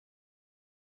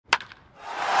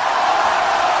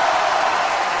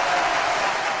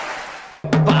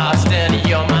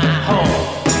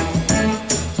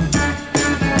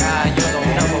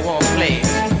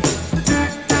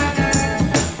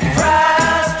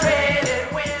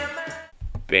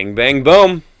Bang, bang,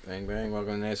 boom. Bang, bang.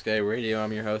 Welcome to Nice Guy Radio.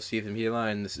 I'm your host, Ethan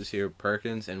Peterline. This is here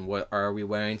Perkins. And what are we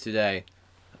wearing today?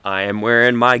 I am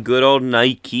wearing my good old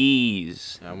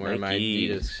Nikes. I'm wearing my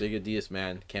Adidas. Big Adidas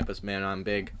man. Campus man on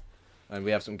big. And we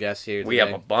have some guests here today. We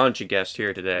have a bunch of guests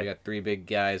here today. We got three big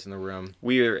guys in the room.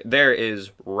 There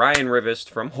is Ryan Rivest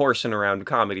from Horsin' Around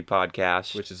Comedy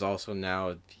Podcast. Which is also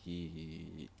now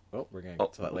the... Oh, we're going to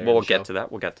get to that later. We'll get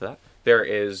to that. There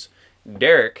is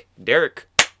Derek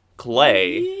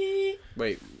Clay.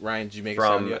 Wait, Ryan, did you make a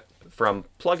sound yet? From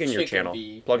Plug In Your Channel.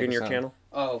 Plug In Your Channel.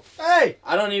 Oh. Hey!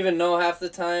 I don't even know half the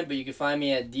time, but you can find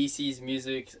me at DC's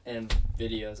Music and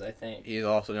Videos, I think. He's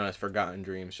also known as Forgotten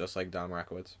Dreams, just like Dom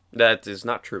Rakowitz. That is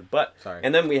not true, but... Sorry.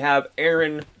 And then we have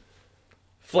Aaron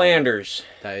Flanders.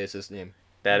 That is his name.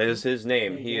 That is his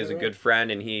name. He is a good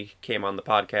friend, and he came on the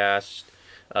podcast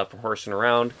for Horsin'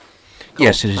 Around.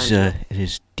 Yes, it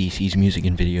is DC's Music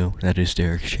and Video. That is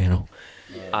Derek's channel.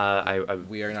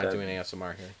 We are not doing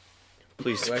ASMR here.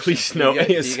 Please Actually, no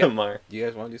do you ASMR. Do you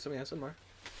guys want to do some ASMR?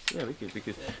 Yeah, we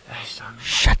could.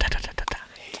 Shut up.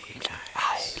 Hey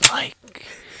guys. I like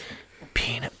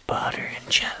peanut butter and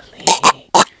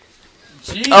jelly.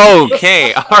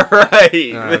 Okay, all right.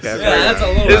 Okay, that's a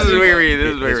little This is bit where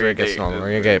We're we gonna normal.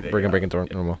 We're gonna break into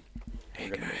normal. Hey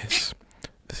guys.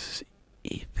 This is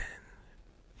Ethan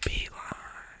Beeline.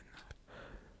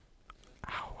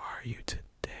 How are you today?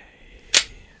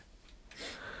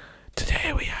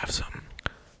 Today we have some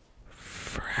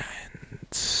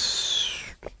friends.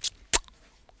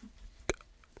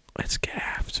 Let's get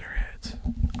after it.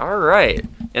 All right,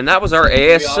 and that was our We all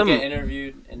get ASMR.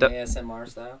 interviewed in ASMR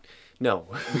style? No,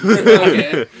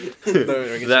 Okay.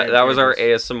 that was our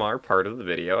ASMR part of the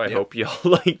video. I hope y'all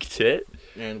liked it.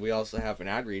 And we also have an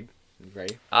ad read. You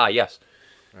ready? Yes.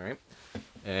 All right.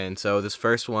 And so this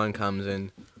first one comes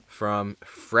in from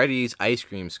Freddy's Ice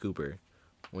Cream Scooper.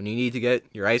 When you need to get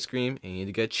your ice cream and you need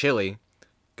to get chili,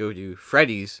 go to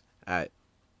Freddy's at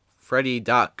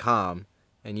freddy.com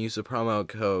and use the promo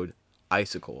code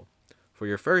ICICLE. For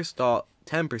your first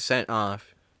 10%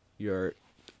 off your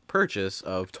purchase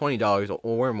of $20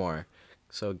 or more.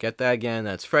 So get that again,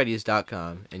 that's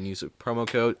freddy's.com, and use the promo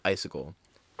code ICICLE.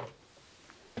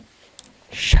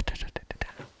 Shut up.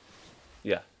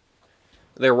 Yeah.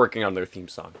 They're working on their theme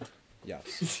song.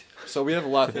 Yes. So we have a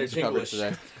lot of things to cover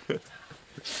today.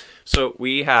 So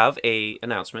we have a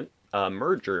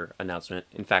merger announcement,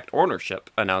 in fact, ownership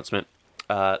announcement.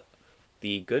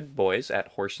 The good boys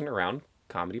at Horsin' Around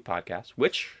Comedy Podcast,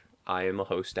 which I am a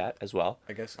host at as well.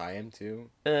 I guess I am too.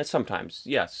 Sometimes,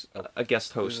 yes. A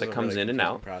guest host that comes in and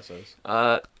out. Process.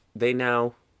 They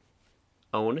now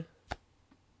own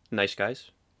Nice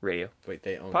Guys Radio. Wait,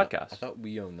 they own Podcast. I thought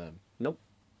we own them. Nope.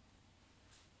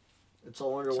 It's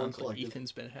all under one Sounds like collective.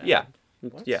 Ethan's been had. Yeah.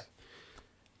 What? Yeah.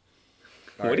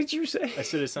 All What right. did you say? I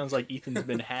said it sounds like Ethan's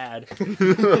been had.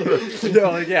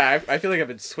 No, yeah, I feel like I've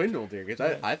been swindled here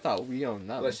because I thought we owned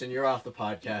them. Listen, you're off the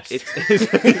podcast.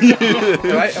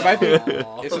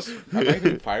 Am I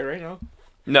being fired right now?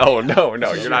 No,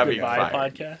 you're not being Goodbye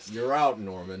fired. podcast. You're out,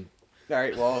 Norman. All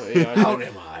right, well, Out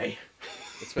am I?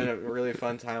 it's been a really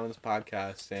fun time on this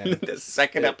podcast, and The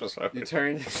second episode.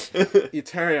 you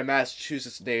turn a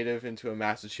Massachusetts native into a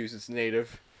Massachusetts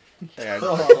native. And,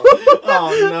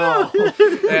 Oh no!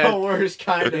 and The worst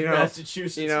kind of you know-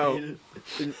 Massachusetts. you know- native.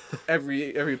 in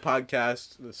every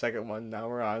podcast, the second one now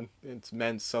we're on, it's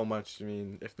meant so much. I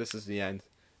mean, if this is the end,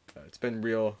 it's been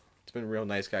real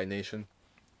Nice Guy Nation.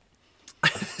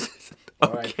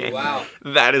 Okay. Wow.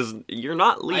 That is, you're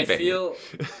not I leaving. feel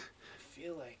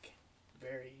like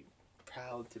very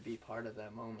proud to be part of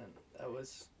that moment. That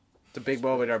was... It's a big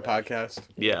moment in our podcast.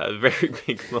 Yeah, a very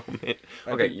big moment.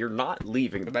 I Okay, think- you're not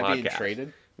leaving the Am I being podcast.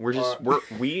 traded? We're just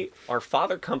our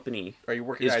father company Are you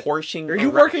working? is on, horsing. Are you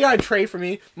around- working on a trade for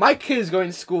me? My kid is going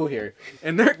to school here,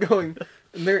 and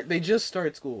they just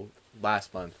started school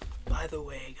last month. By the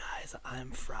way, guys, I'm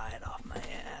fried off my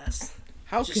ass.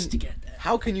 How Just to get that.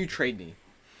 how can you trade me?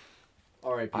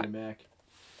 R.I.P. Mac.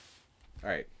 All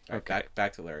right, Okay.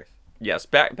 back to Earth. Yes,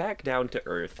 back down to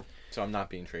earth. So I'm not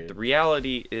being The traded.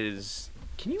 reality is,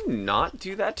 can you not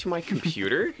do that to my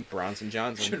computer? Bronson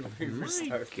Johnson.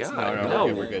 God, No,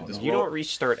 no, we're good. Just you roll- don't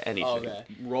restart anything. Okay.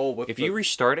 Roll with If the... you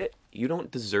restart it, you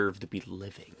don't deserve to be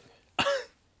living.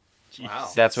 Wow.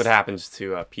 That's what happens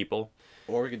to people.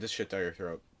 Or we could just shit down your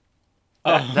throat.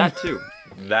 That too.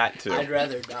 That too. I'd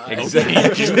rather die.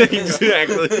 Exactly.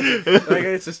 Exactly. Like,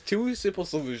 it's just two simple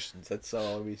solutions. That's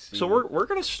all we see. So we're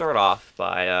gonna start off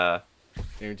by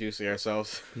introducing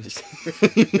ourselves.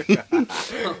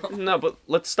 no, but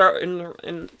let's start in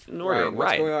order. Ryan, what's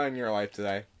Right. going on in your life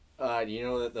today? Do you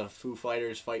know that the Foo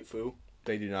Fighters fight Foo?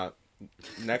 They do not.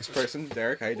 Next person,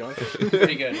 Derek. How you doing?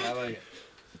 Pretty good. How about you?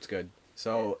 It's good.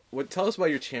 So, tell us about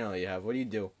your channel you have. What do you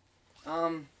do?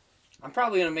 I'm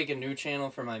probably gonna make a new channel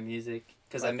for my music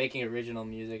because I'm making original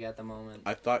music at the moment.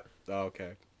 I thought. Oh,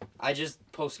 okay. I just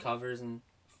post covers and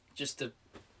just to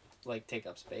like take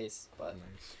up space, but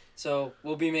Nice. so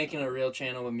we'll be making a real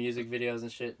channel with music videos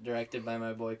and shit directed by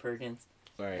my boy Perkins.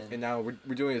 All right. And now we're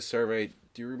doing a survey.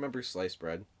 Do you remember sliced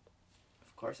bread?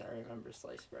 Of course, I remember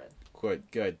sliced bread.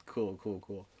 Good. Cool.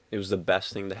 It was the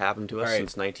best thing to happen to us All right.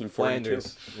 since 1942.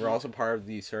 Flanders. We're also part of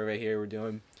the survey here. We're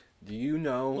doing. Do you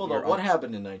know? Hold your on, what unc-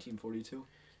 happened in 1942?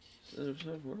 Is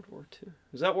that World War II?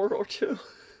 Is that World War II?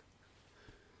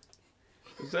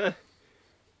 Is that...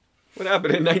 What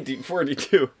happened in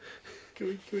 1942?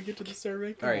 Can we get to the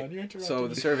survey? All right. you're interrupting So me.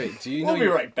 the survey. Do you know? We'll be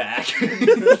your... right back.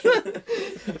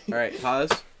 All right.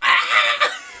 Pause.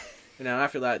 And now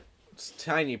after that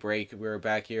tiny break, we're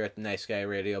back here at the Nice Guy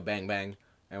Radio. Bang bang,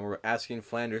 and we're asking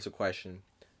Flanders a question.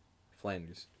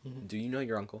 Flanders, do you know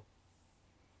your uncle?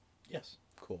 Yes.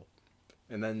 Cool.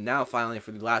 And then now finally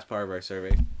for the last part of our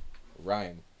survey,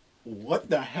 Ryan. What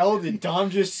the hell did Dom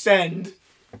just send?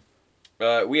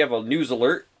 We have a news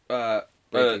alert.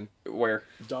 Breaking. Where?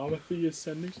 Domothy is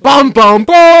sending something. Bum bum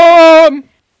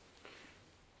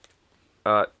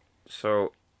bum.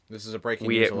 So This is a breaking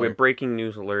we're news alert. breaking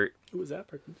news alert. Who was that,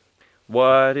 Perkins?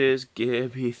 What is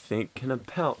Gibby thinking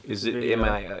about? Is it?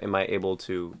 Video. Am I able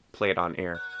to play it on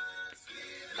air?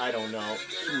 I don't know.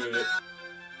 Mute it.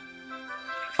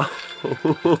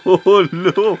 Oh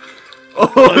no!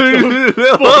 Oh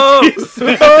no!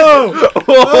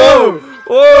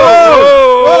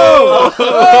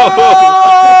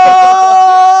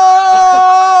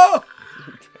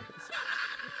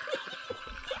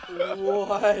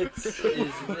 What is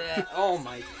that? Oh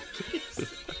my.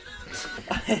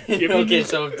 Okay,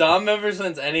 so if Dom ever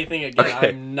sends anything again, Okay.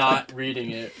 I'm not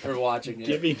reading it or watching it.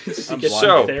 Giving us to I'm get blind.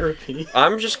 So- therapy.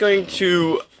 I'm just going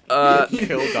to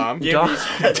Kill Dom. Dom,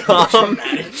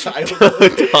 Traumatic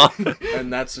childhood. Tom,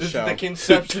 And that's the This is show. the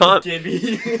conception Tom- of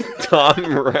Gibby.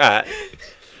 Tom Rat,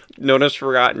 known as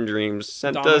Forgotten Dreams,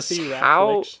 sent us Domothy how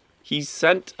Ratflix he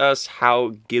sent us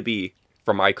how Gibby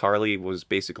from iCarly was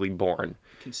basically born.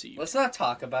 conceived. Let's not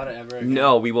talk about it ever again.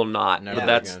 No, we will not. Never But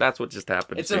that's again. that's what just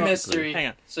happened. It's a basically. mystery. Hang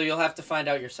on. So you'll have to find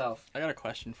out yourself. I got a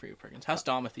question for you, Perkins. How's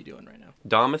Domothy doing right now?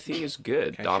 Domothy is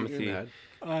good. Can I shoot you in the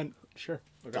Domothy. head? Sure.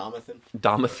 Domathan.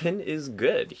 Domathan is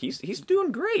good. He's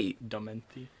doing great.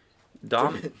 Domothy.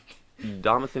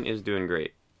 Domathan is doing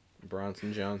great.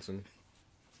 Bronson Johnson.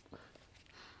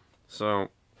 So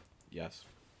Yes.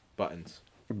 Buttons.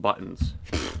 buttons.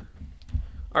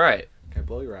 All right. Can I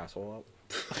blow your asshole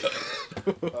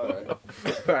Alright. up?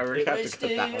 We're gonna have to cut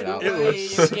that one out. It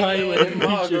was silent when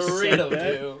you just said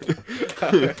Margaritaville.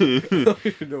 I don't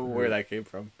even know where that came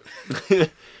from.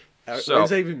 What So- does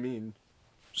that even mean?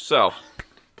 So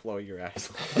Blow your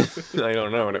asshole. I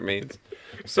don't know what it means.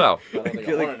 So I don't think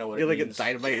I You're want to like, know what you're it like a means.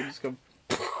 dynamite and just go.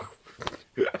 I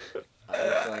feel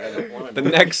like I don't want to the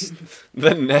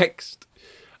know. next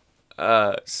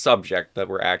subject that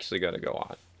we're actually going to go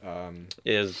on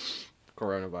is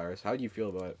Coronavirus. How do you feel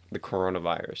about it? the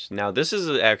coronavirus. Now, this is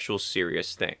an actual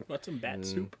serious thing. Want some bat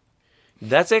soup?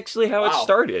 That's actually how it Wow.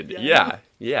 started. Yeah.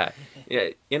 Yeah.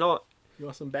 You know, You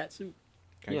want some bat soup?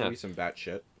 Can I Yeah. give you some bat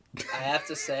shit? I have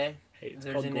to say, Hey, if it's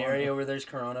there's called an guano. area where there's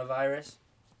coronavirus,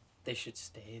 they should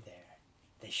stay there.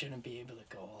 They shouldn't be able to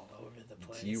go all over the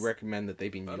place. Do you recommend that they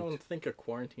be I mute? don't think a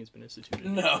quarantine's been instituted.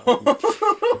 No.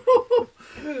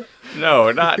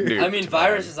 no, not new. I mean,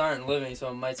 viruses aren't living, so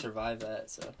it might survive that.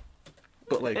 So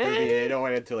But like, they don't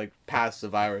want it to like pass the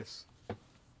virus.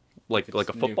 like a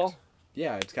It's football. nuked.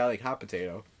 Yeah, it's kind of like hot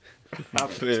potato. Hot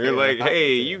They're potato, like, hot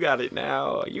hey, potato." you got it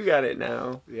now. You got it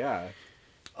now. Yeah.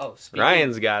 oh, speaking,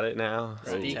 Ryan's got it now.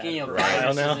 Speaking of Ryan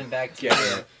viruses now. and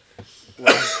bacteria,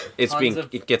 It's tons being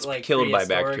of, it gets like, killed by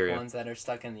prehistoric bacteria. Ones that are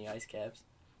stuck in the ice caps.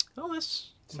 Oh,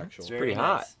 that's Sexual. It's very pretty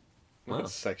hot. nice. Wow.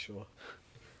 Sexual.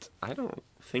 I don't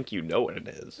think you know what it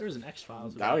is. There's an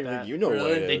X-Files I about don't even that. think you know what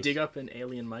Really? it is. They dig up an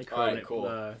alien microbe and Alright, cool.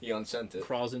 it He unsent it.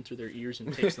 crawls in through their ears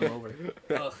and takes them over.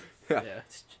 Ugh. Yeah.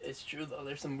 It's true though.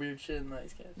 There's some weird shit in the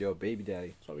ice caps. Yo, baby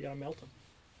daddy. That's why we gotta melt them.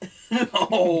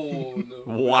 Oh no!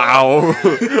 Wow.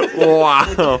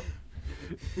 Wow.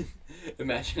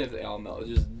 Imagine if they all melt.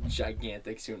 Just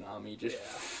gigantic tsunami.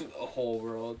 Just the whole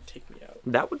world. Take me out.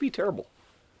 That would be terrible.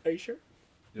 Are you sure?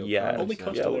 Yo, Yeah. Only yeah.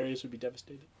 coastal yeah. areas would be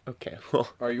devastated. Okay. Well.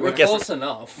 Are you? We're guess- close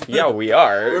enough. Yeah, we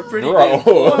are. We're pretty bro. damn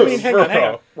close. Well, I mean, hang on, hang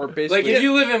on. We're Like basically. if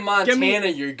you live in Give me- Montana,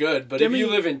 you're good. But give if you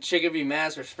me- live in Chicopee,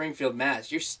 Mass, or Springfield,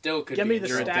 Mass, you still could Give be me the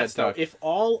in trouble. dead stats though. duck. If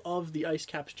all of the ice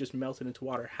caps just melted into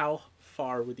water, how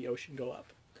far would the ocean go up?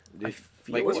 I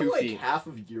feel like like- 2 Wouldn't feet. half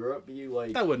of Europe be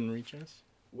like? That wouldn't reach us.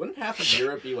 Wouldn't half of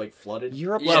Europe be like flooded?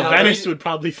 Europe. Yeah, Well, no, Venice we'd- would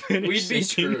probably finish. We'd be sinking.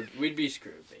 screwed. We'd be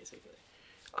screwed, basically.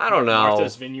 I don't know.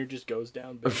 Martha's Vineyard just goes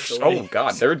down. Oh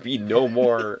God, there would be no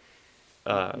more.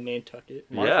 Nantucket.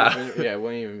 Yeah. Yeah, it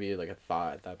wouldn't even be like a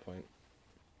thought at that point.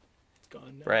 It's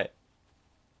gone now. Right.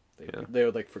 They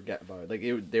would like forget about it. Like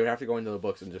they would have to go into the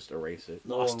books and just erase it.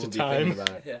 No Lost one to would be time. thinking about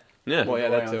it. Yeah. Yeah. Well, yeah,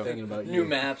 Boy, that I'm too. thinking about New you.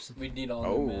 maps. We'd need all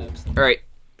Oh. new maps. All right.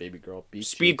 Baby girl, beach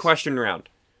Speed cheeks. question round.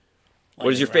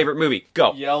 What is Lightning your round. favorite movie?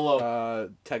 Go. Yellow.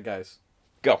 Ted guys.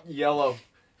 Yellow.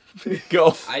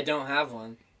 Go. I don't have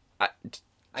one.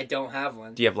 I don't have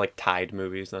one. Do you have like Tide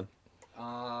movies then?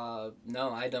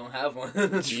 No, I don't have one.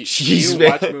 Jeez, you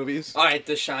man. watch movies? All right,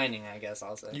 The Shining, I guess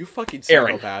I'll say. You fucking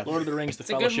Aaron. psychopath. Lord of the Rings: The It's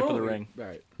a good Fellowship of the movie. Ring.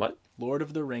 Right. Lord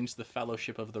of the Rings: The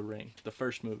Fellowship of the Ring. The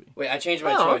first movie. Wait, I changed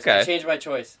my Oh, choice. okay. I changed my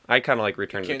choice. I kind of like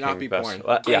Return to the Cannot King be best. porn.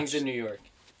 Yeah. Gangs in New York.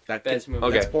 That Best movie.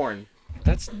 Okay. That's porn.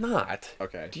 That's not.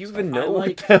 Okay. Do you sorry. even know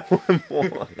like- what that one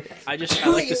was? I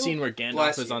like the scene where Gandalf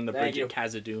Bless is you. on the Thank bridge you. at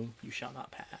Khazad-dûm. You shall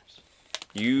not pass.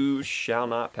 You shall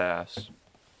not pass.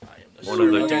 I am the One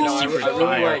of the- sword Okay, no, I secret really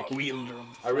fire like- wielder.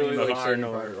 I really Flame like of Saving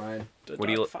Arnor. Private Ryan. The What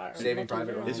do you dark li- fire. Saving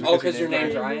Private Ryan. Is- Oh, because your Because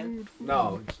name's your Ryan?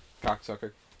 No,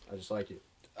 Cocksucker. I just like it.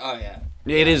 Oh, yeah.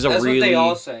 It is a That's really what they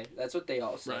all say. That's what they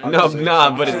all say. Right. no, I'm just nah,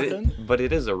 saying but something.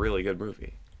 it is a really good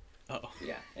movie. Oh,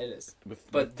 Yeah, it is. With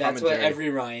But Tom that's and what Jerry. every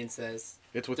Ryan says.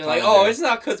 It's with They're Tom like, and oh, Jerry. it's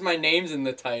not because my name's in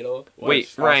the title. Wait,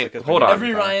 It's also Ryan, 'cause hold my on. name-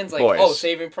 Every Ryan's like, Boys. oh,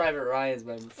 Saving Private Ryan's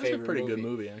my that's favorite a pretty movie. good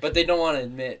movie. Actually. But they don't want to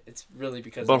admit it's really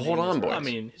because. But his hold name on, is boys. I Ryan.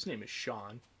 mean, his name is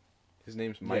Sean. His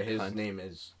name's Yeah, Mike his Hunt. name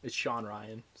is. It's Sean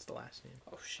Ryan. It's the last name.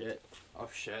 Oh shit! Oh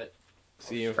shit!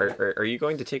 See you. Are you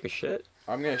going to take a shit?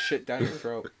 I'm gonna shit down your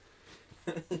throat.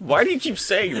 Why do you keep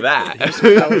saying that?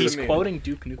 He's me. quoting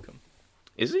Duke Nukem.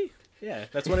 Is he? Yeah,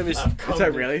 that's one of his. Is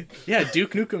that really? Yeah,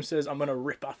 Duke Nukem says, "I'm gonna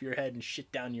rip off your head and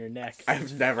shit down your neck."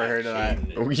 I've never heard of that.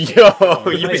 Yo,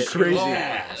 you That's crazy.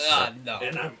 No.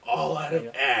 And I'm all out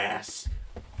of ass.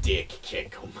 Dick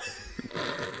kick 'em.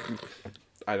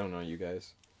 I don't know you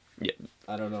guys.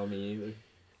 I don't know me either.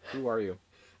 Who are you?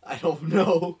 I don't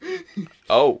know.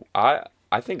 Oh, I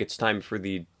think it's time for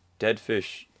the Dead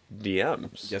Fish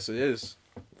DMs. Yes, it is.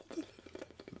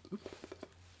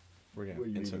 We're What, gonna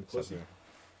you insert eating pussy? something.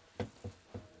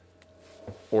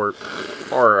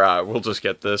 Or we'll just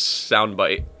get this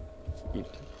soundbite.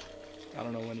 I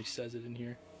don't know when he says it in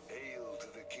here. Hail to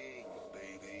the king,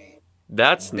 baby.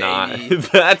 That's not. Baby.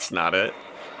 That's not it.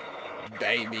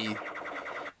 Baby.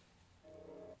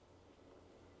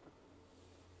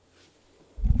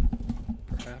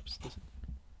 Perhaps. This...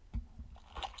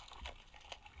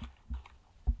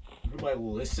 Who am I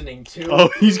listening to? Oh,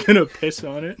 he's gonna piss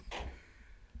on it.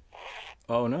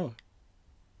 Oh no.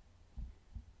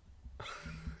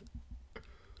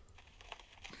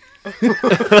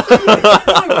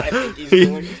 I think he's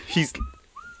doing.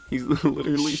 He's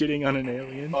literally Shitting on an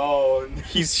alien. Oh,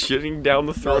 he's shitting down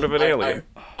the throat of an alien.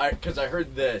 Because I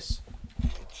heard this.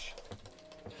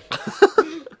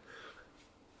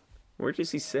 Where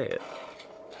does he say it?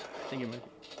 I think it might be.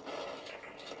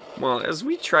 Well, as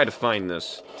we try to find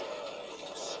this,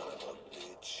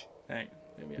 Hang.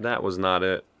 Maybe I... that was not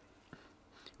it.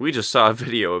 We just saw a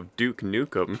video of Duke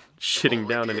Nukem shitting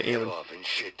down an alien. Off and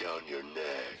shit down your neck.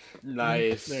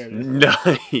 Nice. There it is.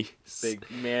 Nice. Big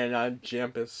man on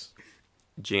Jampus.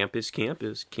 Jampus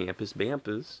Campus, Campus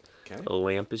Bampus, Okay.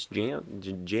 Lampus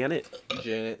Janet.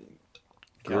 Janet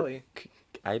Kelly.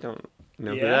 I don't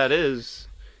know who Yeah. that is.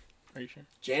 Are you sure?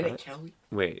 Janet Kelly?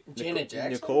 Wait. Janet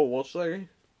Jackson. Nicole Walschlager.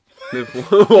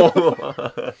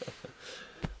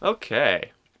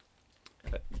 Okay.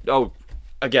 Oh,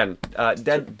 again,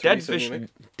 dead Teresa fish, Nemick?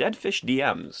 dead fish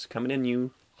DMs coming in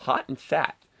you hot and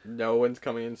fat. No one's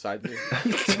coming inside me.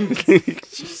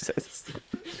 Jesus.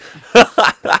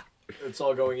 It's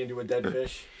all going into a dead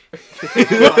fish.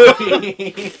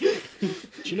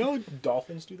 Do you know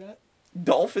dolphins do that?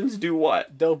 Dolphins do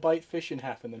what? They'll bite fish in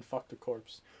half and then fuck the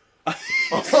corpse.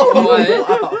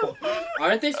 What?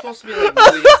 Aren't they supposed to be like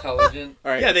really intelligent?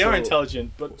 All right. Yeah, they are so-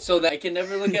 intelligent, but So that I can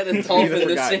never look at a dolphin the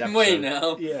forgot same that way episode.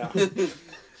 now. yeah.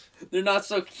 They're not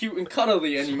so cute and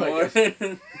cuddly anymore.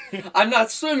 I'm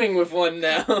not swimming with one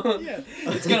now. Yeah.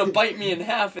 It's gonna bite me in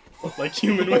half. Like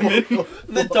human women.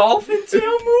 The dolphin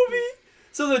tail movie?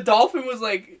 So the dolphin was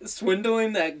like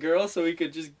swindling that girl so he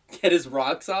could just get his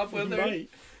rocks off with her? Right.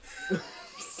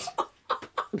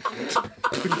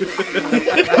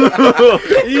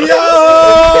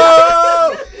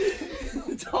 Yo!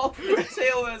 Dolphin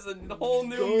tail has a whole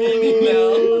new meaning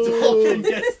now. Dolphin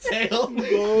gets tail.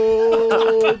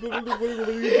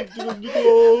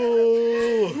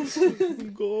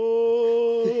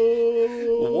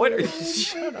 What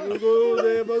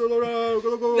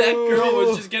That girl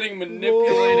was just getting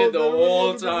manipulated the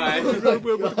whole time. And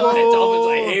Dolphin's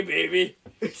like, hey, baby.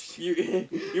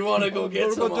 You want to go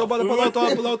get some food? I'll go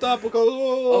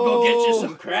get you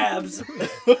some crabs.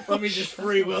 Let me just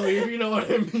free will you, if you know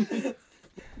what I mean.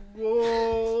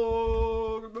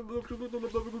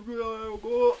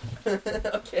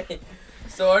 Okay.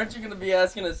 So aren't you going to be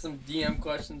asking us some DM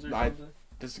questions or something?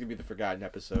 This is gonna be the forgotten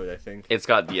episode, I think. It's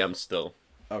got DMs still.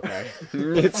 Okay.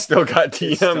 It's still got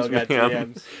DMs, Still got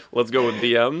man. DMs. Let's go with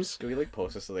DMs. Can we like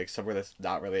post this to like somewhere that's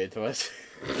not related to us?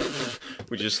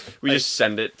 We just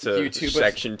send it to YouTube,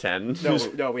 section 10.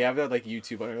 No, we have that like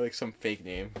YouTube under like some fake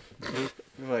name.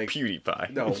 Like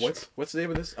PewDiePie. no, what's the name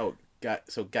of this? Oh,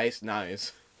 Geist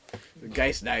Knives. The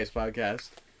Geist Knives podcast.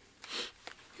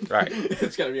 Right.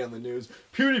 It's gotta be on the news.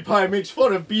 PewDiePie makes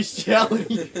fun of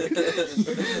bestiality.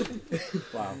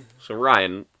 Wow. So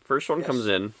Ryan, first one comes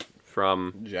in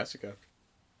from Jessica.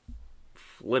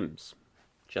 Flims.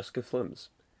 Jessica Flims.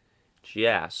 She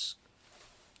asks,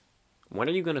 when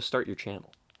are you going to start your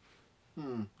channel?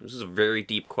 This is a very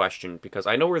deep question because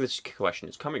I know where this question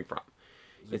is coming from.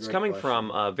 It's coming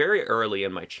from very early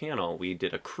in my channel. We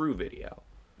did a crew video.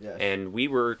 Yes. And we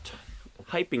were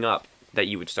hyping up that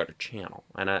you would start a channel.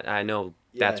 And I know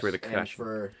that's where the and question...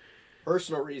 for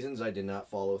personal reasons, I did not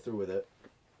follow through with it.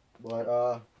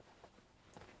 But,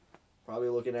 probably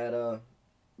looking at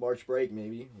March break,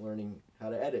 maybe, learning how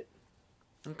to edit.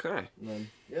 Okay. And then,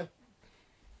 yeah.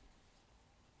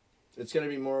 It's going to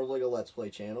be more of like a Let's Play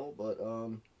channel, but,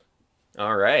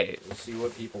 All right. we'll see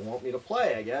what people want me to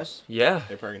play, I guess. Yeah.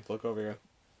 They're probably gonna look over here.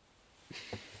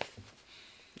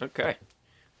 Okay.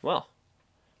 Well.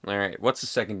 All right. What's the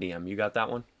second DM? You got that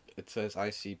one? It says I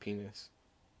see penis.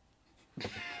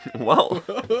 Well,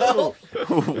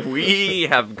 we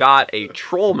have got a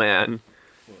troll man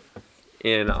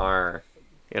in our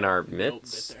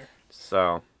midst.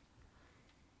 So,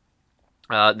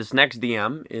 this next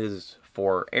DM is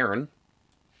for Aaron.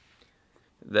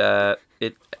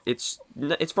 It's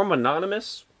from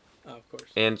Anonymous, Oh, of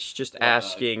course. and it's just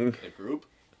asking. The group?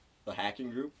 The hacking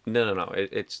group? No.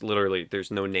 It's literally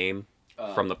there's no name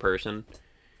from the person,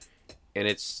 and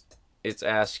it's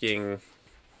asking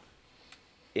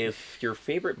if your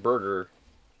favorite burger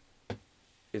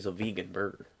is a vegan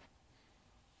burger.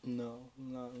 No,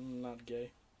 I'm not gay.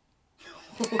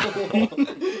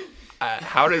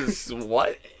 How does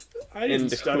what? I didn't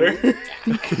And stutter.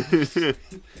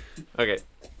 Okay.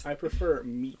 I prefer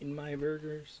meat in my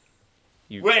burgers.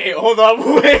 Wait, hold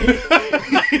on, wait!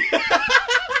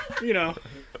 You know.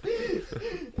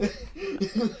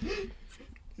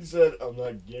 He said, I'm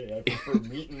not gay, I prefer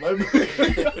meat in my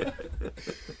burger.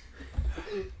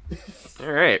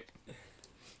 All right.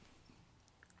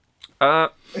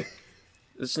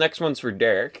 This next one's for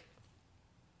Derek.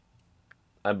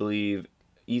 I believe,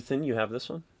 Ethan, you have this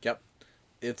one? Yep.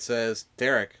 It says,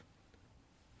 Derek.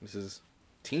 This is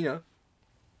Tina.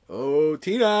 Oh,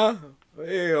 Tina.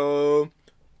 Hey,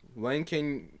 when can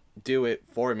you do it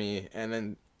for me? And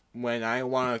then when I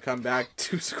want to come back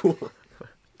to school.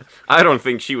 I don't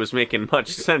think she was making much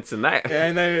sense in that.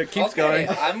 And then it keeps going.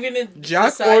 I'm gonna.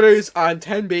 Jock decide- orders on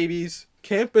 10 babies.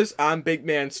 Campus on Big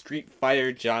Man Street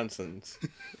Fighter Johnsons.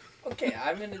 Okay,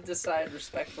 I'm gonna decide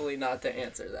respectfully not to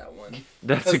answer that one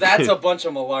That's because that's a bunch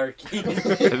of malarkey.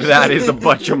 that is a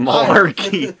bunch of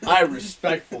malarkey. I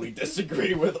respectfully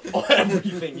disagree with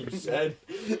everything you said.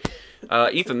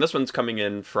 Ethan, this one's coming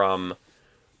in from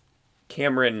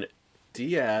Cameron.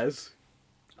 Diaz.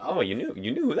 Oh, you knew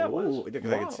who that was? Ooh,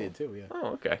 because I can see it too, yeah.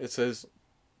 Oh, okay. It says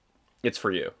It's for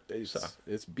you.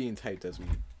 it's being typed as we.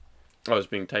 Oh, it's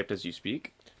being typed as you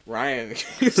speak. Ryan.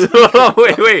 Oh,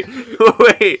 wait.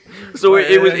 So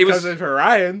it was. Cousin for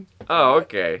Ryan. Oh,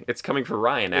 okay. It's coming for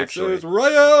Ryan, actually. It says,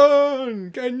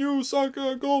 Ryan, can you suck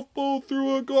a golf ball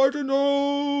through a garden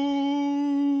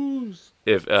hose?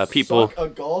 If people. Suck a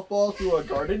golf ball through a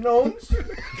garden gnomes?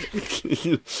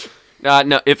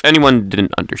 No, if anyone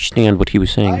didn't understand what he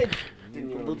was saying, I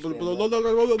didn't even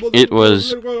understand. it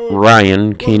was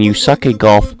Ryan, can you suck a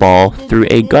golf ball through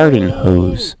a garden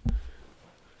hose?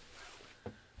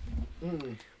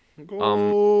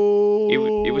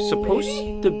 It was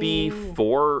supposed to be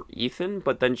for Ethan,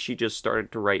 but then she just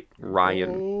started to write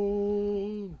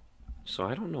Ryan. So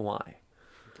I don't know why.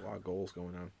 A lot of goals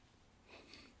going on.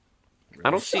 I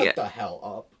don't see Shut it. the hell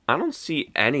up. I don't see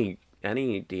any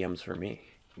DMs for me.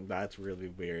 That's really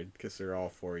weird because they're all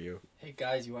for you. Hey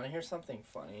guys, you want to hear something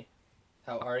funny?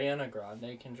 How Ariana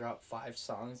Grande can drop 5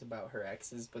 songs about her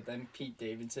exes, but then Pete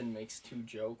Davidson makes 2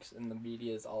 jokes, and the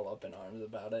media is all up in arms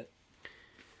about it.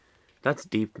 That's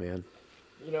deep, man.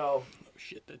 You know, Oh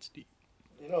shit, that's deep.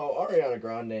 You know, Ariana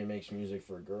Grande makes music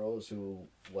for girls who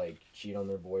like cheat on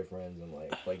their boyfriends and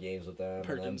like play games with them, and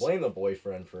then Perkins. blame the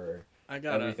boyfriend for I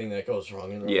got everything that goes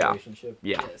wrong in the Yeah. relationship.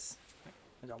 Yeah. Yes.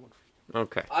 I got one for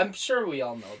Okay. I'm sure we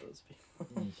all know those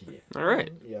people. Yeah. All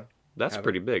right. Yeah. That's Have it.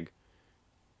 pretty big.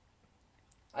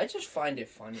 I just find it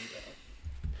funny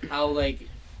though, how like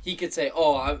he could say,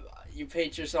 "Oh, you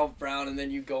paint yourself brown and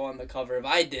then you go on the cover." If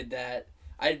I did that,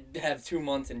 I'd have 2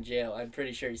 months in jail. I'm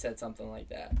pretty sure he said something like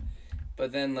that.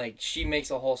 But then like she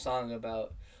makes a whole song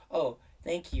about, "Oh,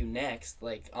 thank you, next."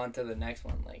 Like on to the next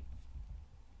one. Like,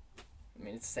 I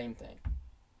mean, it's the same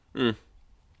thing.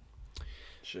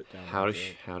 Shit down. How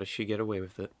does she get away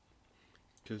with it?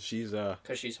 Because she's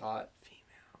Cause she's hot.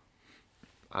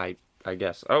 I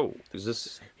guess. Oh, is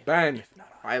this? Ben.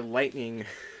 By lightning.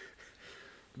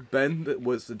 Ben, that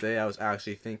was the day I was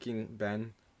actually thinking,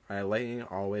 Ben, by lightning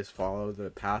always follow the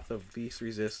path of least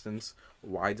resistance.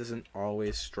 Why doesn't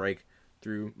always strike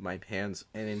through my pants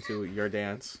and into your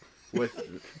dance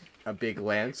with a big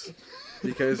lance?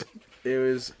 Because it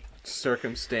was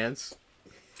circumstance.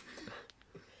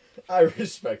 I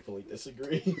respectfully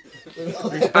disagree.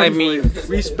 I mean,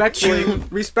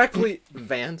 Respectfully,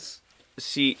 Vance.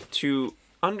 see, to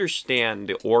understand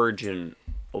the origin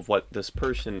of what this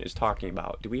person is talking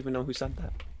about, do we even know who said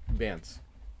that? Vance.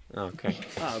 Okay.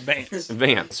 Vance.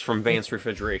 Vance from Vance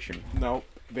Refrigeration. No,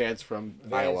 Vance from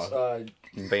Vance, Iowa.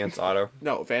 Vance Auto.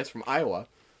 No, Vance from Iowa.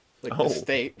 Like Oh. the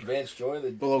state. Vance Joy,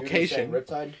 the dude who location. sang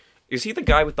Riptide. Is he the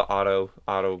guy with the AutoZone?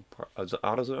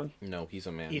 No, he's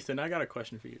a man. Ethan, I got a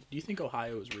question for you. Do you think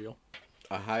Ohio is real?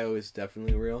 Ohio is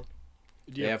definitely real.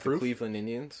 Do They you have have the proof? Cleveland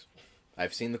Indians.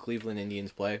 I've seen the Cleveland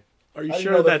Indians play Are you How do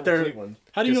sure know that from they're? Cleveland?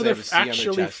 How do you know Because they they're have a C on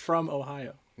their actually chest. from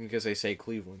Ohio? because they say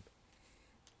Cleveland.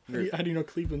 How do you know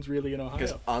Cleveland's really in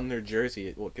Because Ohio? on their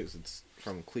jersey, because it's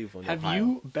from Cleveland, Have Ohio.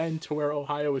 you been to where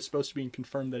Ohio is supposed to be and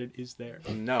confirmed that it is there?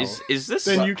 No. Is this?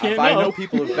 Then you can't But I know. know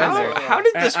people who've been there. How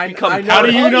did this And become? I know- How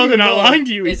do you How know do they're you not know? lying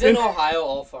to you, Isn't Ethan? Ohio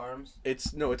all farms?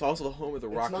 It's also the home of the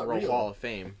Rock and not Roll real. Hall of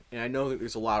Fame, and I know that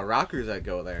there's a lot of rockers that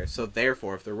go there. So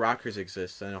therefore, if the rockers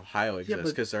exist, then Ohio exists but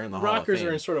because they're in the Hall of Rockers Fame.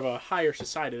 are in sort of a higher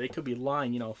society. They could be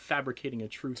lying, fabricating a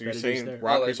truth So you're that it is saying there.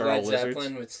 rockers Oh, are all like Led lizards?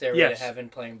 Zeppelin with Stairway Yes. to Heaven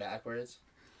playing backwards.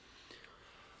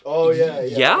 Oh yeah,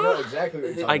 Yeah? I know exactly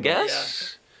what you're talking I about.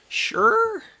 guess.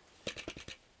 Sure.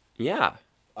 Yeah.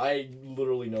 I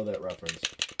literally know that reference.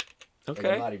 Like, I'm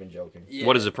Okay. not even joking. Yeah.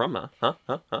 What is it from? Huh?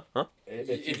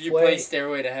 If you play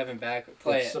Stairway to Heaven back,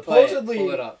 play It's it. Play it. supposedly-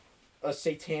 Pull it up. a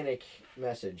satanic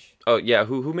message. Oh yeah.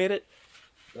 Who made it?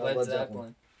 Led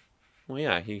Zeppelin. Well,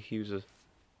 yeah. He was a.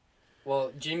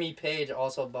 Well, Jimmy Page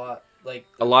also bought like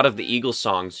A lot of the Eagles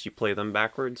songs, you play them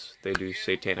backwards. They do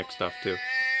satanic stuff too.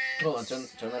 Hold on, turn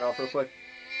that off real quick.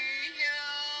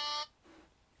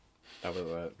 That was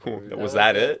it. Was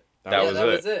that it? That yeah, was that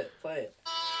it. was it. Play it.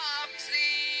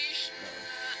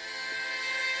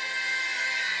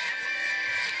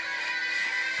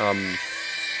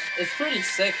 It's pretty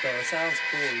sick though. It sounds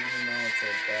cool even though it's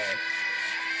like bad.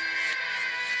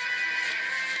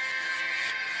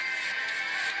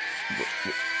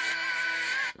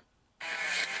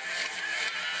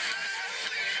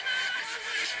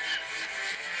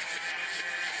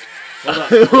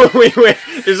 wait.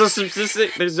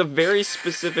 There's a very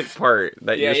specific part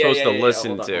that you're supposed to listen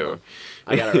Hold on, to. hold on.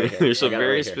 I got it right here. There's a I got it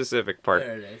very right here. specific part.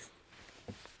 There it is.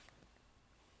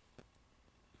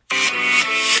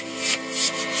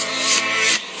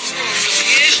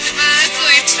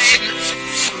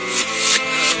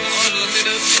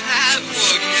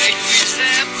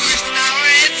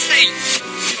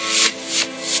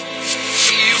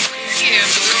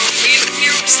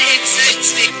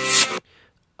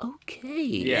 Okay.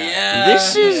 Yeah.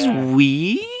 This is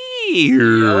weird.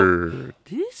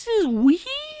 This is weird.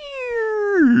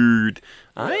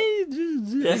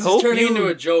 This is hope turning you- into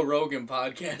a Joe Rogan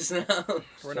podcast now.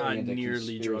 We're not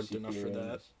nearly drugged enough for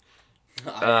that.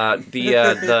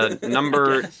 The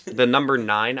number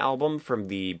 9 album from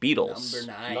the Beatles.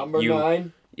 Number 9. Number You-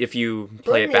 9. If you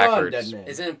play Turn it me on, backwards. Dead Man.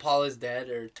 Isn't Paul is dead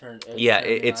or turn? Yeah, Turn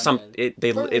Me it's On some Dead?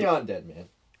 Turn me on, Dead Man.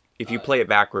 if you play it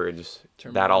backwards,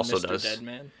 Turn that Me On, also Mr. does.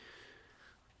 Deadman.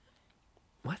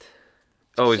 What?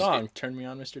 Oh, Song, Turn Me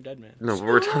On, Mr. Deadman. no,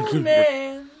 we're talking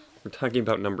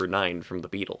about number 9 from the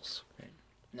Beatles.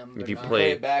 Number if you 9. play-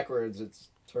 Play it backwards, it's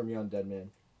Turn Me On, Dead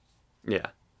Man. Yeah.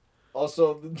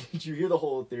 Also, did you hear the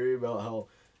whole theory about how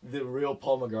the real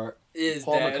Paul Is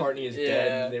McCartney dead. is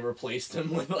dead and they replaced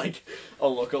him with like a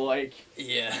lookalike?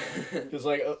 Yeah. Because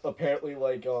like apparently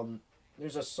like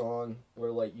there's a song where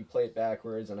like you play it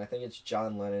backwards and I think it's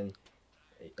John Lennon,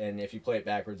 and if you play it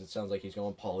backwards it sounds like he's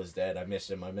going, Paul is dead, I miss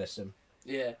him.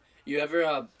 Yeah. You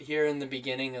ever hear in the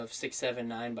beginning of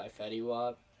 679 by Fetty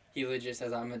Wap? He legit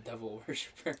says, "I'm a devil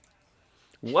worshiper."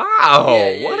 Wow,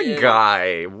 Yeah, what a yeah.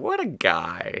 guy! What a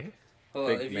guy!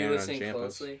 Hold on, Big if man you on listen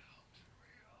campus. closely.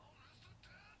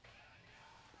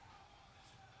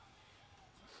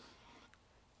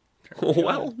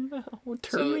 Well, no,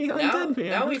 turn me on, dead man.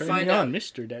 now we Turn find me out. on,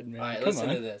 Mr. Dead Man. Alright, Come listen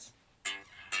on. to this.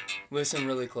 Listen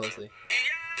really closely.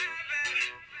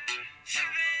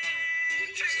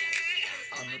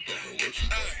 I'm a devil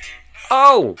worshiper.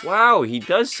 Oh, wow, he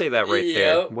does say that right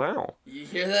there. Yep. Wow, You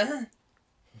hear that?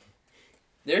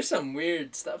 There's some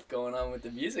weird stuff going on with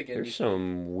the music there's industry.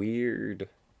 some weird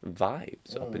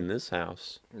vibes up in this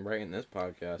house. Right in this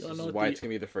podcast. You wanna This know is what why the- it's gonna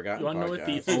be the forgotten You want to know what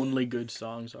podcast. the only good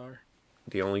songs are?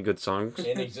 The only good songs?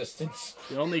 In existence.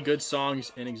 The only good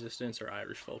songs in existence are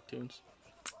Irish folk tunes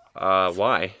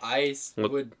Why? I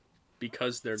Look- would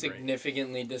because they're great.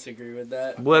 significantly disagree with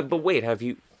that. What? But wait,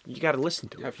 you got to listen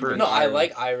to it Have you first. been- No, I Ireland.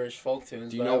 like Irish folk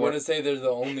tunes, Do you but know I what- wouldn't say they're the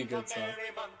only good song.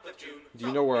 Do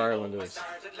you know where Ireland is?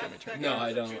 No,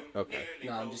 I don't. Okay.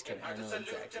 No, I'm just kidding. I know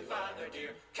exactly what Ireland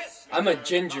is. I'm a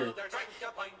ginger.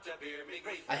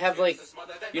 I have like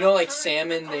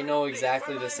salmon, they know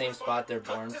exactly the same spot they're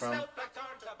born from.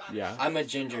 Yeah. I'm a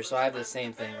ginger, so I have the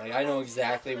same thing. Like, I know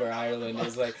exactly where Ireland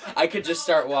is. Like, I could just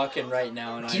start walking right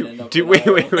now and I'd end up in Wait.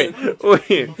 Ireland.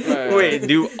 Wait,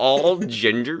 do all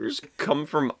gingers come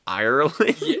from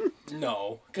Ireland? Yeah,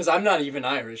 no, because I'm not even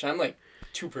Irish. I'm like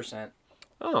 2%.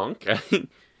 Oh, okay.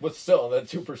 But still, that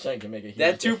 2% can make a huge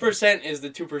That difference. 2% is the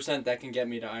 2% that can get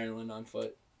me to Ireland on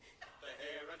foot.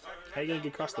 How you gonna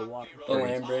get across the water? The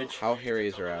land bridge. How hairy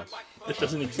is her ass? It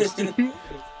doesn't exist.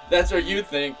 That's what you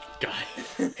think. God.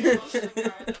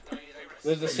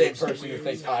 This is the same person who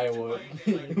thinks Iowa,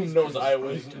 who knows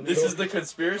Iowa. This is the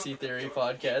conspiracy theory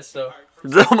podcast, so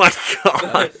Oh my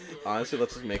god. Honestly,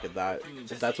 let's just make it that.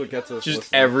 If that's what gets us. Just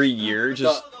listening. every year,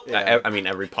 just Yeah. I mean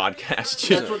every podcast. Just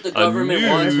that's what the a government new-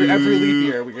 wants. Every leap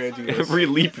year, we're gonna do this. Every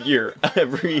leap year,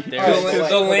 every.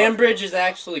 The land bridge is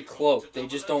actually cloaked. They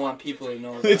just don't want people to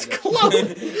know. It's about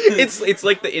it. close. It's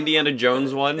like the Indiana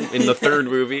Jones one in the third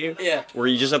movie, Yeah, where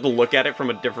you just have to look at it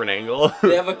from a different angle.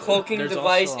 they have a cloaking There's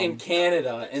device also, in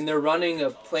Canada, and they're running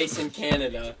a place in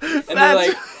Canada, and they're That's-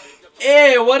 like,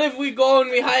 "Hey, what if we go and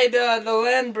we hide the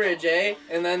land bridge, eh?"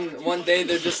 And then one day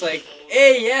they're just like,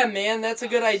 "Hey, yeah, man, that's a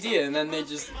good idea," and then they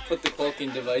just put the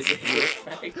cloaking device in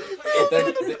effect.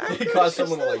 Then they cause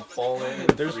someone to like fall in and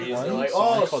There's freeze. one They're like,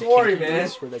 song oh, called sorry, Kinky man.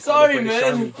 Boots where they call Sorry, the British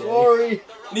man. Army gay. Sorry.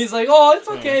 And he's like, "Oh, it's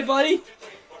okay, buddy."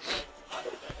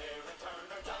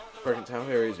 Perkins, how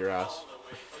hairy is your ass?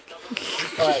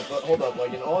 Alright, but hold up.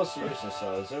 Like, in all seriousness,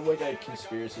 is there like a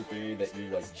conspiracy theory that you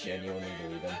like genuinely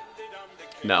believe in?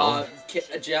 No.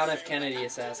 John F. Kennedy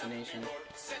assassination.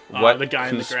 What The guy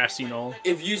in the cons- grassy knoll.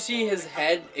 If you see his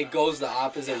head, it goes the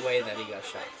opposite way that he got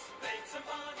shot.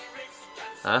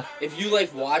 Huh? If you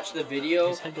like watch the video,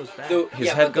 His head goes back. His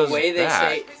yeah, head but goes the way they back.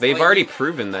 say They've like, already you-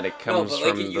 proven that it no, comes but like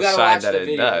from you the gotta side watch that the it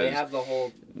video. They does. have the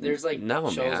whole. There's like No,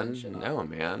 shows man. and shit. on No, it.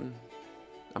 man.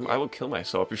 I will kill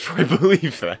myself before I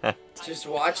believe that. Just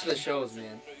watch the shows,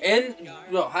 man. And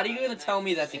no, how are you gonna tell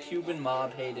me that the Cuban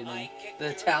mob hated him, the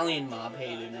Italian mob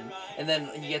hated him, and then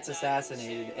he gets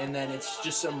assassinated, and then it's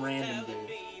just some random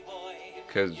dude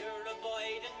Cause,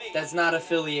 that's not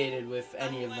affiliated with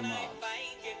any of the mobs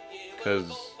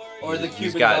cause or the he's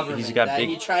Cuban got government he's got that big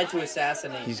he tried to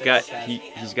assassinate. he's but got assassinated.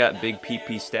 he's got big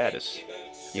PP status.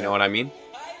 You know what I mean?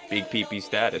 Big PP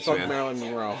status, Fuck man. Marilyn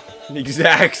Monroe.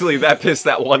 Exactly. That pissed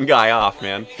that one guy off,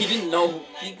 man. He didn't know.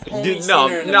 He only Dude, seen no,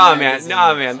 her in a nah, man, magazine.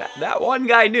 nah, man. That one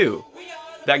guy knew.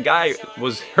 That guy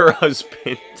was her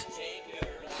husband.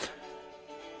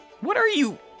 What are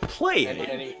you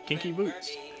playing? Kinky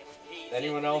Boots.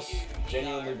 Anyone else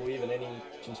genuinely believe in any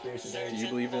conspiracy Do theories? you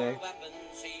believe in it?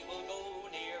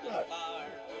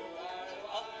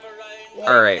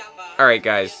 All right,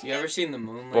 guys, You ever seen the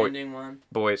moon Boy- landing one?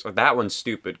 boys. That one's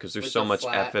stupid because there's With so the much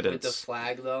flag- With the evidence.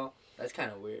 flag, though, that's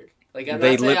kind of weird. Like I'm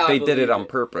They not saying I they did believe it on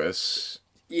purpose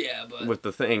Yeah, but with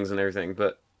the things and everything.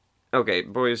 But okay,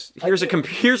 boys, I here's a don't-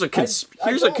 here's a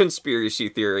don't- conspiracy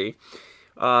theory.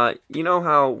 You know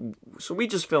how? So we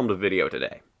just filmed a video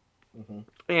today,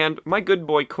 and my good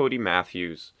boy Cody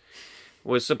Matthews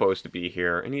was supposed to be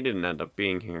here, and he didn't end up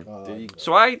being here. Did he?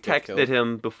 So I Get texted killed?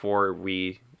 him before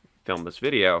we filmed this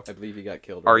video. I believe he got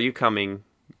killed. Are you coming?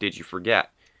 Did you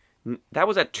forget? That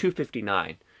was at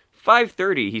 2:59.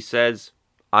 5:30 he says,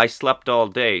 "I slept all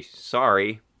day.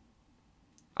 Sorry.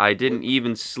 I didn't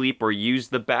even sleep or use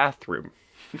the bathroom."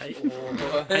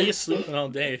 How you sleeping all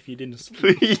day if you didn't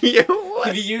sleep? Yeah,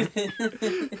 what? if you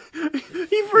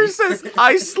He first says,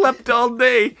 "I slept all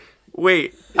day."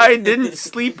 Wait, I didn't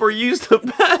sleep or use the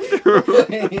bathroom.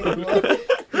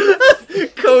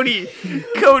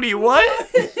 Cody, what?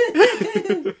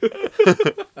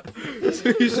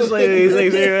 He's just like,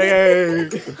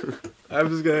 I'm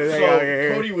just gonna.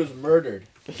 So Cody was murdered,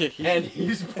 and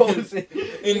he's posing.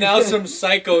 And now some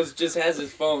psychos just has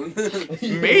his phone.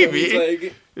 Maybe. He's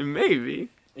like, Maybe.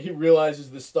 He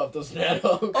realizes this stuff doesn't add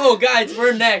up. oh, guys,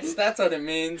 we're next. That's what it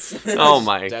means. Oh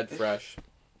my. Dead fresh.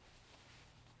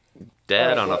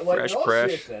 Dead on a Like, fresh in all brush.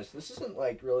 seriousness, this isn't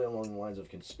like really along the lines of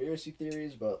conspiracy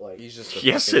theories, but like. He's just. A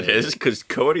Yes, it fucking is, because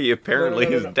Cody apparently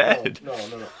is dead. No.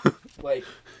 Like,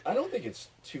 I don't think it's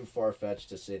too far-fetched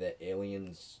to say that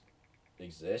aliens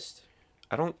exist.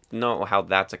 I don't know how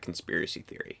that's a conspiracy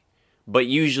theory. But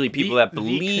usually people that The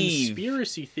believe...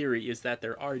 conspiracy theory is that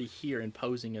they're already here and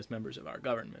posing as members of our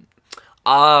government.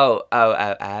 Oh,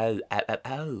 I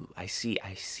see.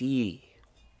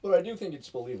 But I do think it's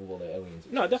believable that aliens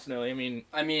exist. No, definitely.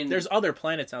 I mean, there's other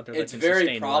planets out there that It's can very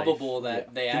sustain probable life.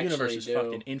 that they The actually universe is do.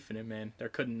 fucking infinite, man. There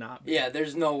could not be. Yeah,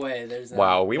 there's no way. There's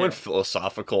Wow, we Yeah. went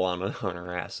philosophical on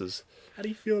our asses. How do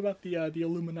you feel about the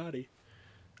Illuminati?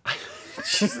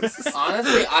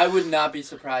 Honestly, I would not be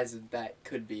surprised if that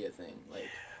could be a thing. Like,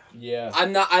 Yeah.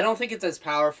 I don't think it's as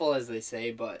powerful as they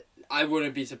say, but I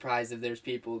wouldn't be surprised if there's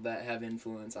people that have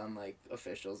influence on like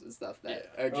officials and stuff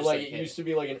that are Or just like, like, it hey. used to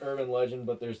be like an urban legend,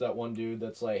 but there's that one dude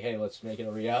that's like, hey, let's make it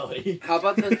a reality. How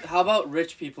about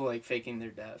rich people like faking their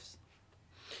deaths?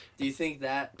 Do you think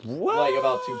that? What? Like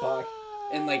about Tupac.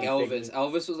 And like Faking- Elvis.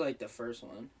 Elvis was like the first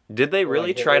one. Did they Or really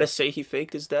like try Hitler. to say he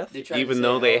faked his death? They tried to Even say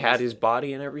though they Elvis had his did.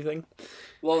 body and everything?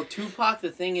 Well, Tupac,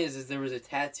 the thing is there was a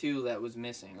tattoo that was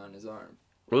missing on his arm.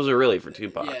 Those are really for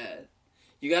Tupac. Yeah.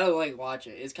 You gotta like watch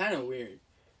it. It's kind of weird.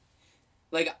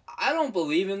 Like, I don't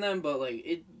believe in them, but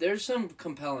like there's some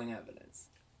compelling evidence.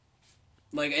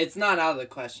 Like, it's not out of the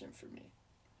question for me.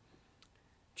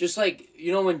 Just like,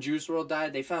 you know when Juice WRLD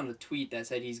died, they found a tweet that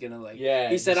said he's gonna like... Yeah.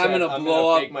 He said, I'm gonna blow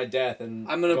up... fake my death and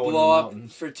I'm gonna go into blow the up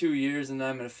mountains." for 2 years and then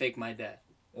I'm gonna fake my death.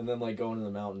 And then like go into the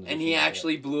mountains. or And he something like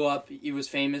actually blew up. He was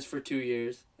famous for 2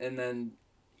 years and then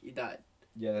he died. that.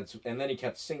 Yeah, that's and then he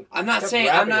kept singing. I'm not kept saying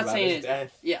rapping about his it's,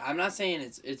 death. yeah, I'm not saying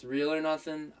it's real or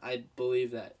nothing. I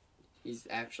believe that he's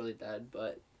actually dead,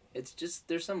 but it's just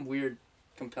there's some weird,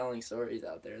 compelling stories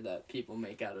out there that people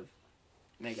make out of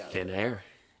Thin air.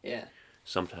 Yeah.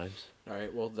 Sometimes. All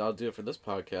right, well, that'll do it for this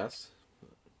podcast.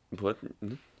 What?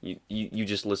 You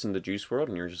just listen to Juice WRLD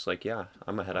and you're just like, yeah,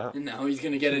 I'm gonna head out. And now he's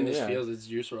gonna get in his Yeah. fields. It's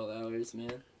Juice WRLD hours,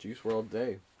 man. Juice WRLD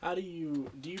Day. How do you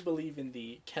believe in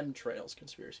the chemtrails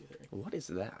conspiracy theory? What is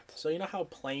that? So you know how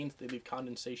planes, they leave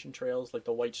condensation trails, like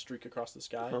the white streak across the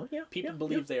sky? Oh, yeah, People yeah,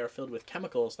 believe they are filled with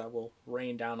chemicals that will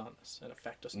rain down on us and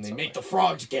affect us in And they some make way. the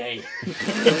frogs gay.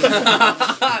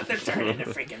 They're turning into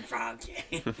freaking frogs.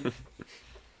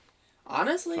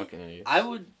 Honestly, Fucking idiots.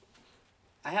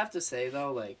 I have to say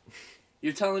though, like,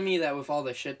 you're telling me that with all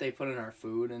the shit they put in our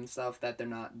food and stuff, that they're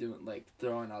not doing like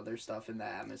throwing other stuff in the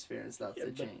atmosphere and stuff Yeah,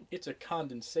 to but change. it's a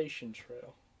condensation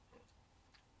trail.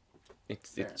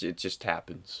 It just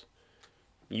happens.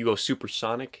 You go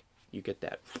supersonic, you get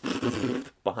that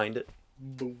behind it.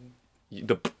 Boom.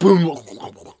 The boom.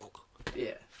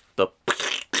 Yeah. The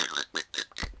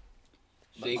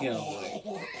Speaking of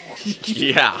which,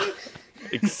 yeah.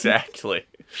 Exactly.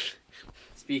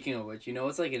 speaking of which, you know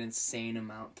it's like an insane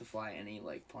amount to fly any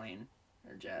like plane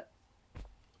or jet.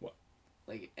 What?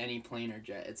 Like any plane or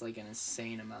jet, it's like an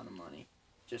insane amount of money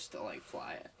just to like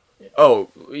fly it. Oh,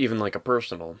 even like a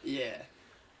personal. Yeah.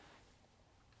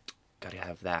 Gotta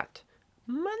have that.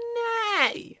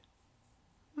 Money.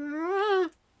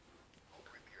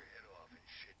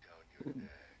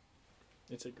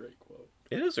 It's a great quote.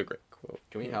 It is a great quote.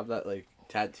 Can we have that, like,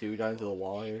 tattooed onto the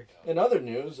wall here? In other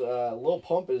news, Lil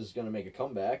Pump is gonna make a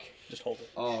comeback. Just hold it.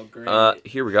 Oh, great.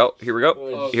 Here we go.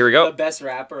 Oh, Here we go. The best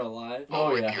rapper alive. Oh,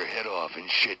 I'll rip yeah. your head off and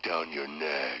shit down your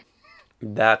neck.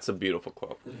 That's a beautiful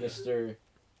quote. Mr.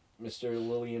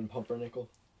 Lillian Pumpernickel.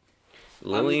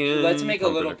 Lillian. Let's make a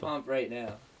little Pumpernickel. pump right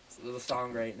now. It's a little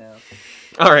song right now.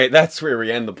 All right, that's where we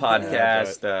end the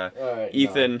podcast. All right,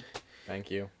 Ethan, Thank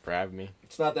you for having me.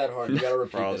 It's not that hard. You gotta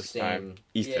repeat For all the this same. time.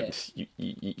 Ethan,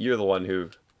 you're the one who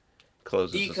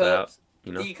closes D us out. cups.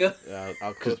 You know. D cups.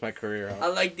 I'll close my career I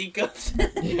out. like D cups.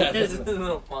 Yeah. This is a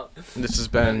little pump. This has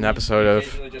been an episode of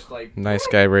Occasionally just like, Nice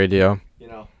Guy Radio. you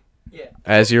know. Yeah.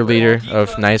 As your leader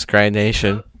of Nice Guy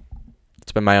Nation,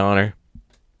 it's been my honor.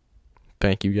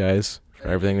 Thank you guys for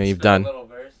everything that you've Spit a done. little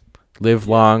verse. Live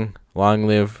long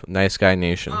live Nice Guy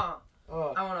Nation.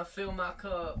 Oh. I wanna fill my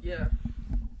cup. Yeah.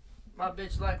 My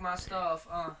bitch like my stuff.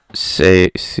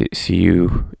 See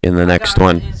you in the next Got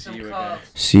one. it in some See you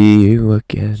cups. See you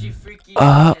again. She freaky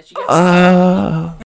Uh,